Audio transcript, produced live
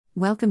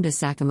Welcome to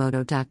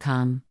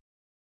Sakamoto.com.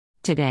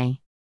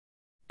 Today,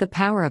 the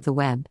power of the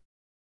web.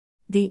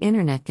 The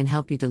internet can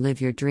help you to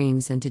live your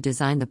dreams and to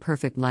design the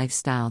perfect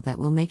lifestyle that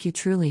will make you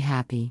truly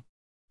happy.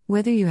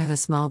 Whether you have a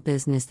small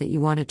business that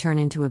you want to turn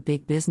into a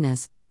big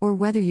business, or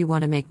whether you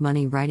want to make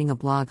money writing a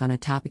blog on a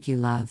topic you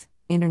love,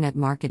 internet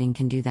marketing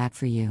can do that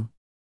for you.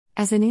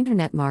 As an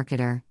internet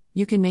marketer,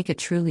 you can make a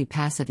truly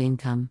passive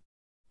income.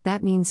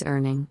 That means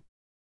earning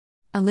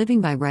a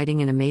living by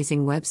writing an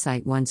amazing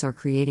website once or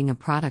creating a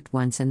product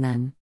once and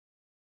then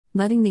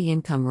letting the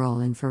income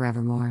roll in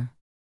forevermore.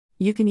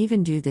 You can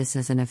even do this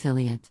as an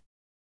affiliate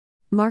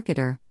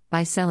marketer,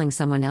 by selling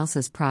someone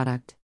else's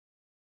product.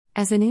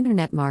 As an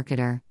internet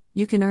marketer,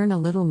 you can earn a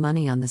little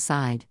money on the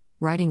side,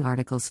 writing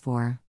articles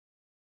for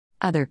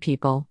other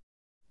people.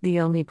 The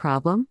only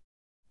problem?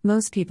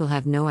 Most people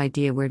have no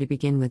idea where to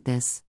begin with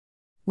this.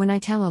 When I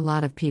tell a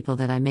lot of people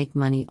that I make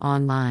money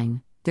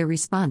online, their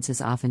response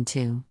is often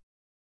to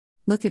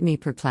look at me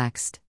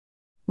perplexed.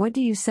 What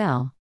do you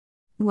sell?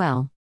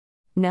 Well,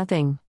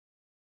 nothing.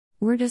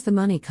 Where does the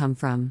money come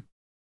from?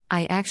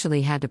 I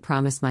actually had to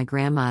promise my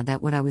grandma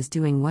that what I was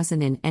doing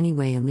wasn't in any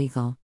way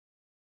illegal,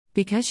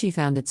 because she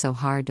found it so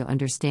hard to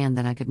understand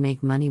that I could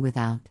make money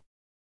without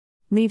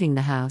leaving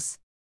the house.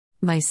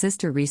 My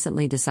sister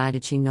recently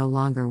decided she no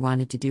longer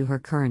wanted to do her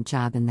current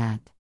job and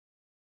that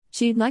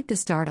she'd like to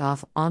start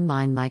off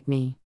online like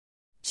me.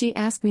 She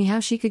asked me how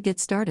she could get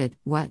started,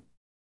 what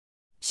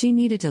she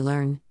needed to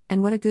learn,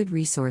 and what a good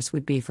resource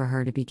would be for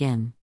her to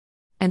begin.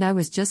 And I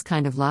was just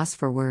kind of lost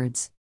for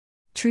words.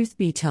 Truth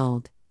be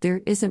told,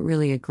 there isn't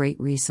really a great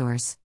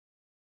resource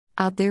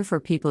out there for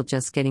people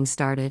just getting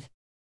started.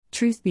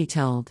 Truth be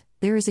told,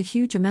 there is a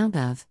huge amount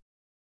of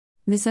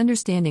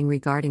misunderstanding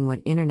regarding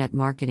what internet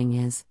marketing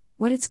is,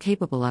 what it's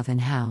capable of,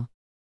 and how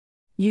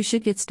you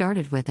should get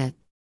started with it.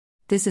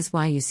 This is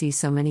why you see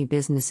so many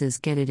businesses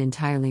get it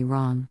entirely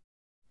wrong.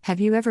 Have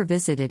you ever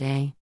visited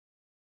a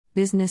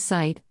business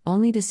site,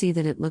 only to see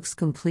that it looks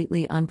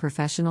completely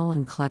unprofessional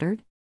and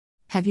cluttered?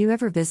 Have you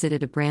ever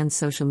visited a brand's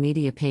social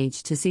media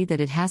page to see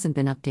that it hasn't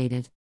been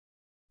updated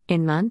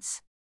in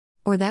months?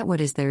 Or that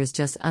what is there is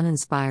just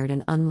uninspired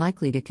and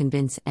unlikely to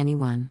convince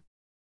anyone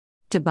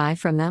to buy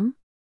from them?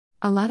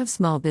 A lot of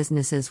small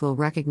businesses will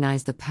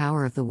recognize the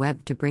power of the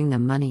web to bring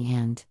them money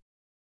and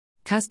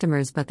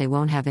customers, but they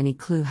won't have any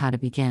clue how to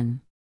begin.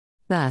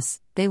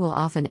 Thus, they will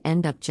often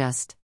end up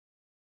just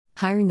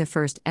hiring the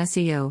first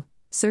SEO,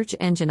 search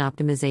engine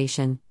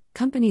optimization,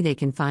 company they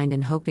can find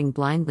and hoping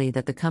blindly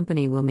that the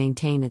company will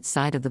maintain its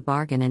side of the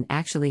bargain and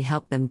actually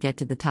help them get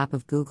to the top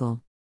of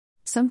Google.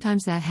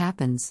 Sometimes that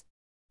happens.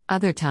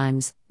 Other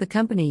times, the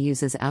company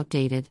uses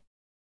outdated,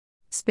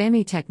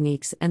 spammy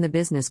techniques and the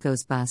business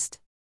goes bust.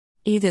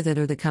 Either that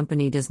or the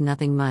company does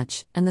nothing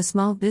much and the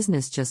small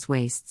business just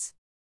wastes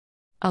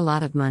a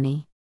lot of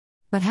money.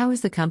 But how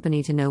is the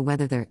company to know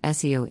whether their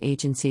SEO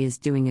agency is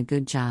doing a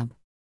good job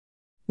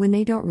when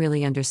they don't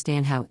really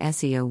understand how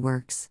SEO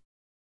works?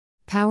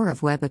 Power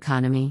of web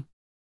economy.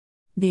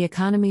 The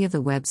economy of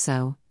the web.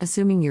 So,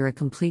 assuming you're a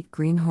complete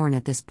greenhorn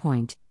at this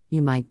point,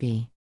 you might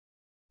be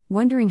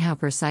wondering how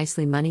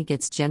precisely money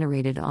gets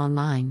generated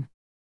online.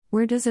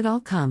 Where does it all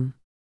come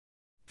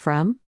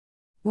from?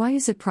 Why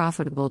is it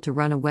profitable to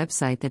run a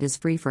website that is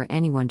free for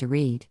anyone to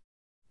read?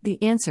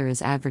 The answer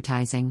is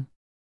advertising.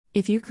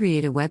 If you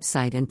create a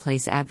website and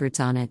place adverts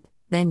on it,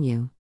 then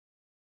you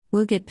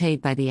will get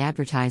paid by the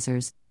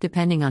advertisers,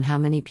 depending on how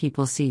many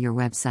people see your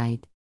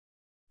website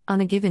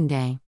on a given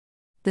day.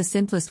 The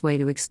simplest way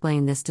to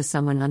explain this to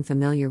someone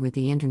unfamiliar with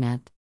the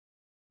internet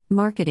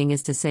marketing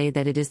is to say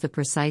that it is the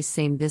precise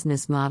same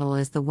business model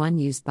as the one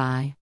used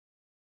by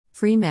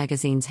free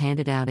magazines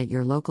handed out at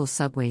your local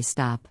subway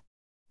stop.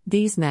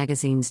 These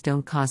magazines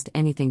don't cost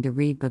anything to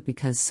read, but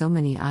because so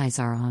many eyes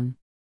are on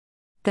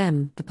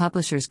them, the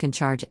publishers can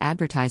charge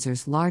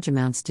advertisers large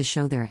amounts to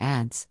show their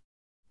ads.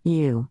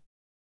 You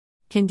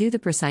can do the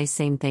precise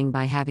same thing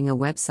by having a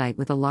website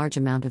with a large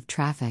amount of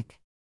traffic.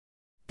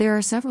 There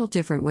are several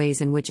different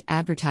ways in which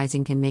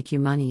advertising can make you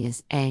money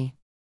as a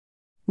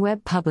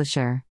web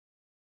publisher.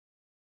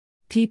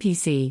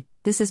 PPC,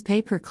 this is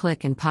pay per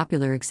click, and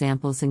popular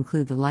examples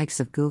include the likes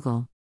of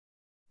Google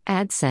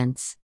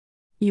AdSense.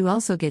 You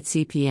also get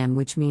CPM,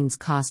 which means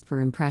cost per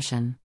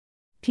impression.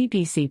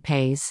 PPC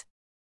pays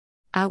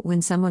out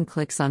when someone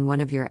clicks on one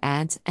of your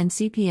ads, and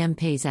CPM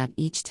pays out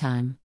each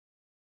time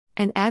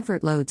an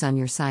advert loads on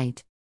your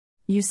site.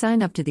 You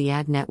sign up to the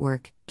ad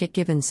network, get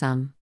given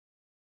some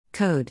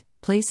code,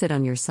 place it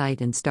on your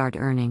site and start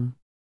earning.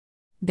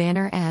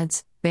 Banner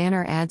ads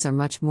are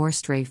much more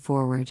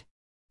straightforward.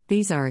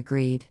 These are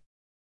agreed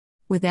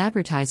with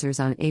advertisers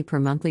on a per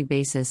monthly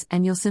basis,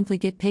 and you'll simply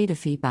get paid a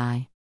fee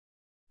by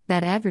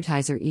that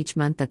advertiser each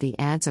month that the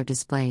ads are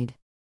displayed.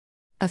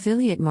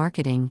 Affiliate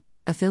marketing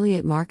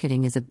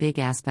is a big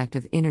aspect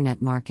of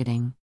internet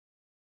marketing,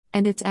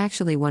 and it's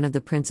actually one of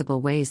the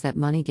principal ways that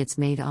money gets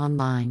made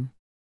online.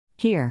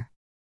 Here,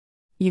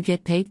 you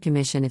get paid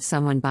commission if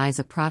someone buys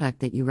a product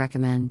that you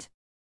recommend.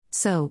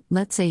 So,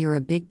 let's say you're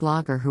a big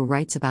blogger who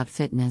writes about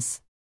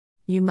fitness.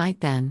 You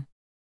might then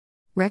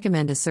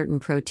Recommend a certain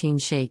protein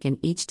shake, and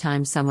each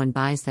time someone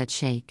buys that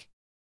shake,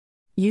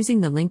 using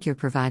the link you're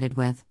provided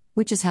with,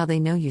 which is how they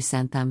know you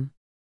sent them,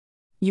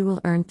 you will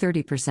earn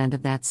 30%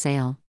 of that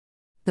sale.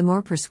 The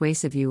more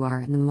persuasive you are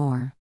and the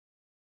more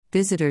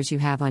visitors you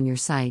have on your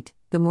site,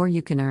 the more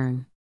you can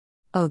earn.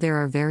 Oh, there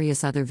are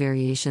various other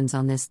variations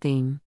on this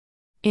theme.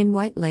 In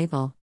white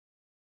label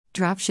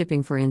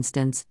dropshipping, for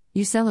instance,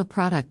 you sell a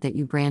product that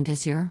you brand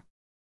as your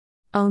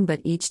own,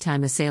 but each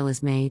time a sale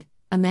is made,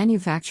 a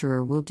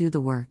manufacturer will do the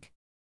work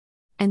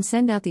and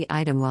send out the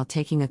item while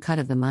taking a cut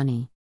of the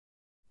money.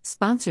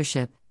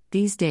 Sponsorship.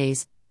 These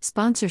days,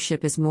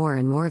 sponsorship is more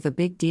and more of a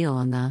big deal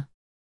on the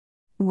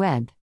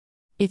web.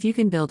 If you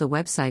can build a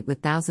website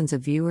with thousands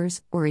of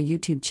viewers, or a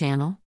YouTube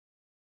channel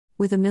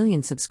with 1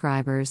 million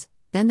subscribers,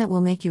 then that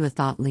will make you a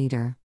thought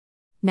leader.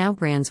 Now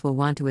brands will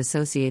want to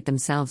associate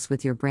themselves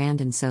with your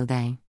brand, and so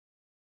they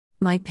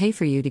might pay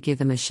for you to give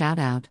them a shout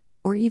out,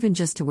 or even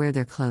just to wear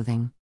their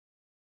clothing.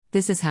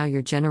 This is how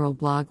your general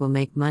blog will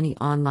make money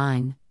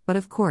online, but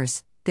of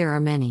course, there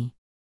are many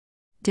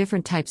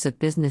different types of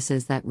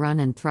businesses that run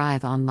and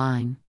thrive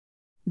online.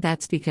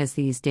 That's because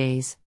these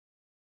days,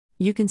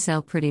 you can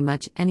sell pretty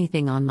much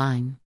anything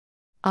online.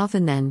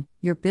 Often then,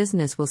 your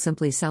business will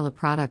simply sell a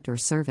product or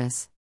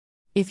service.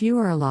 If you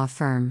are a law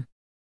firm,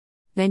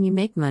 then you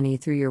make money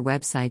through your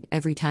website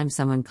every time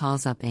someone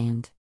calls up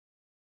and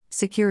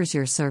secures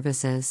your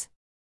services.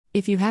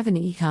 If you have an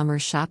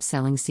e-commerce shop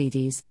selling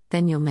CDs,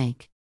 then you'll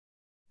make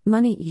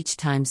money each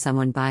time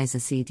someone buys a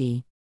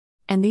CD.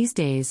 And these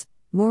days,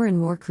 more and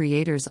more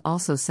creators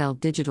also sell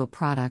digital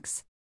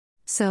products.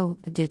 So,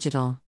 a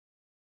digital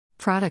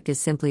product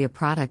is simply a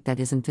product that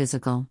isn't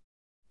physical.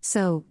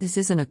 So, this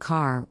isn't a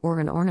car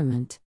or an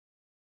ornament,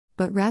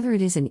 but rather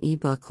it is an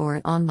ebook or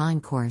an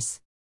online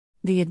course.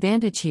 The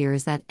advantage here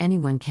is that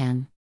anyone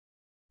can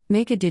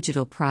make a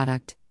digital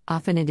product.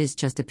 Often it is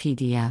just a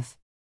PDF.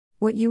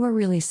 What you are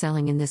really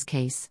selling in this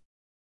case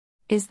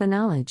is the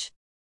knowledge.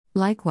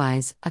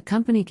 Likewise, a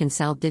company can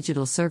sell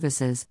digital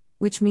services,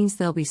 which means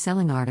they'll be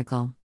selling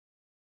article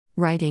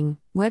writing,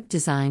 web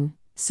design,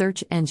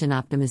 search engine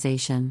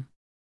optimization.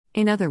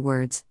 In other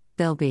words,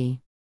 they'll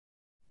be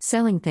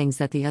selling things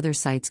that the other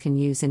sites can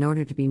use in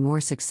order to be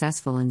more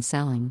successful in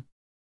selling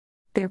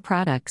their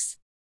products.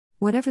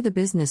 Whatever the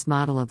business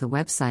model of the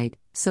website,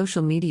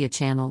 social media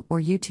channel, or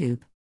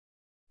YouTube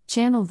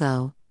channel,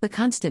 though, the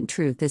constant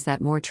truth is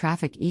that more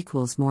traffic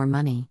equals more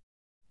money.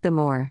 The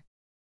more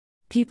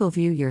people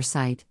view your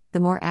site, the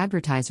more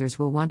advertisers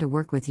will want to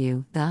work with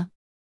you, the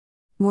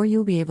more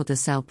you'll be able to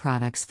sell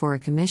products for a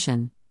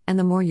commission, and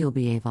the more you'll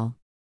be able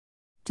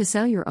to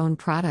sell your own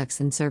products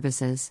and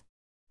services.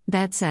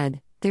 That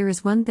said, there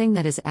is one thing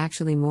that is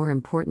actually more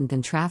important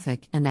than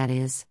traffic, and that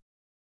is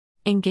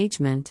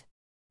engagement.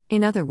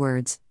 In other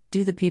words,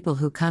 do the people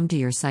who come to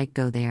your site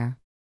go there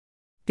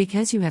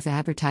because you have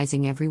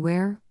advertising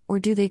everywhere, or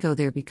do they go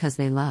there because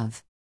they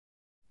love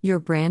your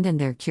brand and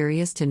they're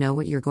curious to know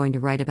what you're going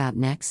to write about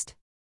next?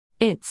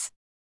 It's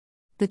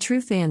the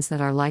true fans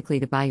that are likely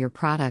to buy your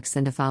products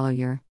and to follow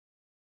your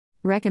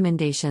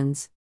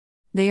recommendations.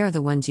 They are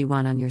the ones you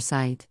want on your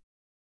site.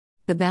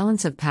 The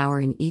balance of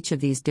power in each of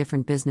these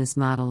different business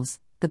models,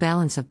 the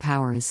balance of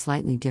power is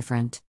slightly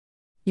different.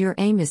 Your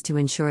aim is to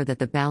ensure that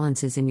the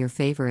balance is in your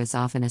favor as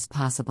often as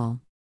possible.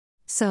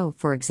 So,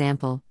 for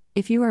example,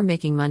 if you are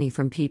making money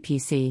from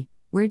PPC,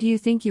 where do you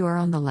think you are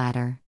on the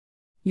ladder?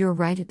 You're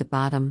right at the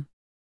bottom.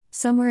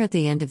 Somewhere at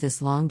the end of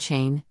this long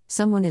chain,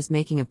 someone is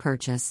making a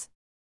purchase.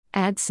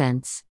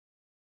 AdSense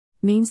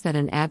means that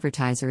an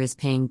advertiser is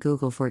paying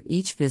Google for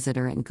each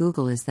visitor, and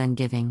Google is then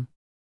giving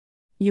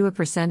you a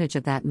percentage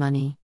of that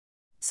money.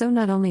 So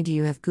not only do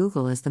you have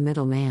Google as the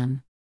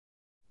middleman,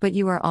 but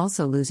you are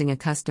also losing a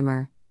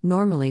customer,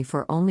 normally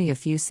for only a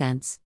few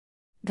cents.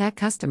 That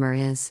customer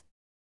is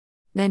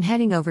then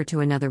heading over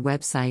to another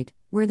website,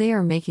 where they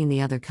are making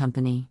the other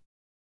company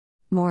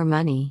more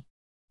money.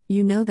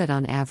 You know that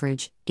on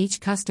average,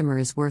 each customer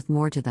is worth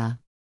more to the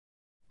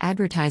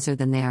advertiser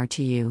than they are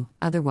to you,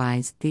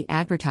 otherwise, the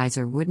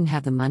advertiser wouldn't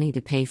have the money to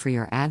pay for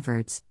your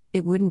adverts,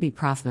 it wouldn't be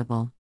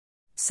profitable.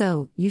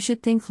 So, you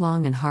should think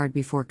long and hard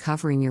before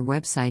covering your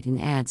website in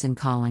ads and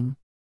calling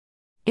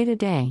it a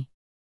day.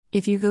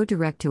 If you go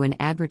direct to an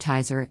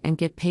advertiser and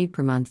get paid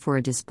per month for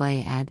a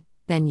display ad,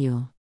 then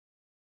you'll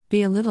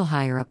be a little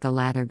higher up the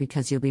ladder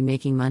because you'll be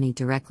making money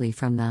directly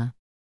from the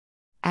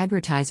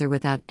advertiser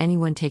without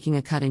anyone taking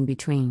a cut in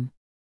between.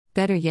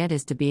 Better yet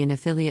is to be an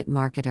affiliate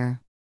marketer.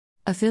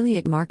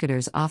 Affiliate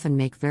marketers often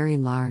make very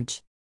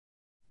large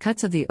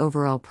cuts of the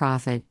overall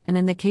profit, and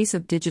in the case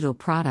of digital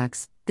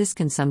products, this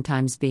can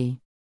sometimes be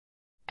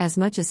as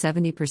much as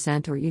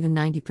 70% or even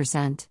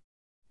 90%.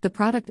 The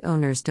product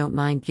owners don't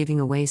mind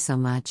giving away so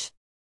much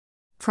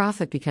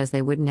profit because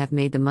they wouldn't have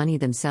made the money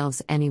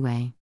themselves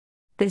anyway.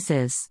 This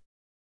is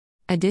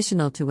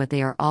additional to what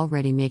they are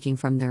already making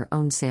from their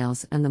own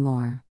sales, and the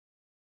more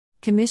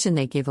commission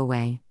they give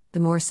away, the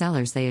more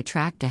sellers they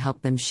attract to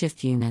help them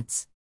shift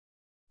units.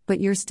 But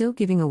you're still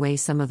giving away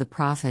some of the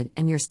profit,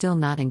 and you're still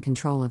not in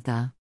control of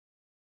the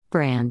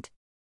brand.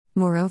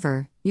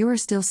 Moreover, you are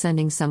still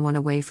sending someone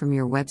away from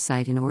your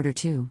website in order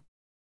to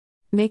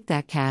make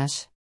that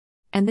cash.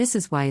 And this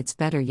is why it's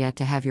better yet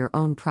to have your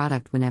own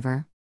product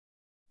whenever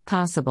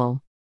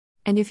possible.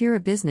 And if you're a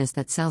business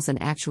that sells an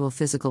actual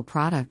physical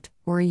product,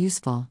 or a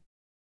useful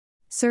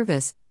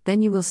service,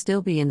 then you will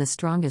still be in the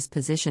strongest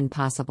position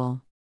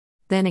possible.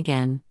 Then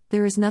again,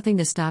 there is nothing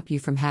to stop you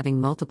from having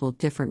multiple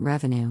different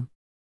revenue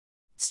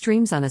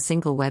streams on a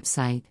single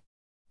website.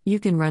 You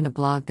can run a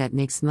blog that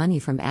makes money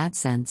from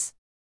AdSense.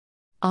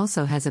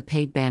 Also has a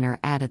paid banner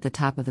ad at the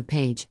top of the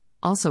page,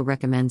 also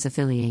recommends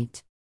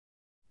affiliate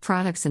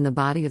products in the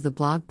body of the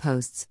blog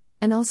posts,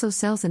 and also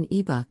sells an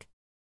ebook.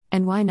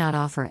 And why not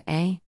offer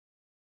a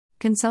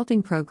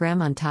consulting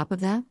program on top of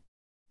that?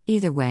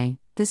 Either way,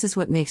 this is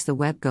what makes the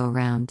web go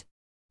round.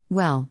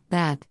 Well,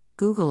 that,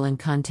 Google and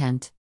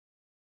content.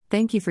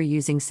 Thank you for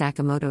using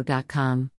Sakamoto.com.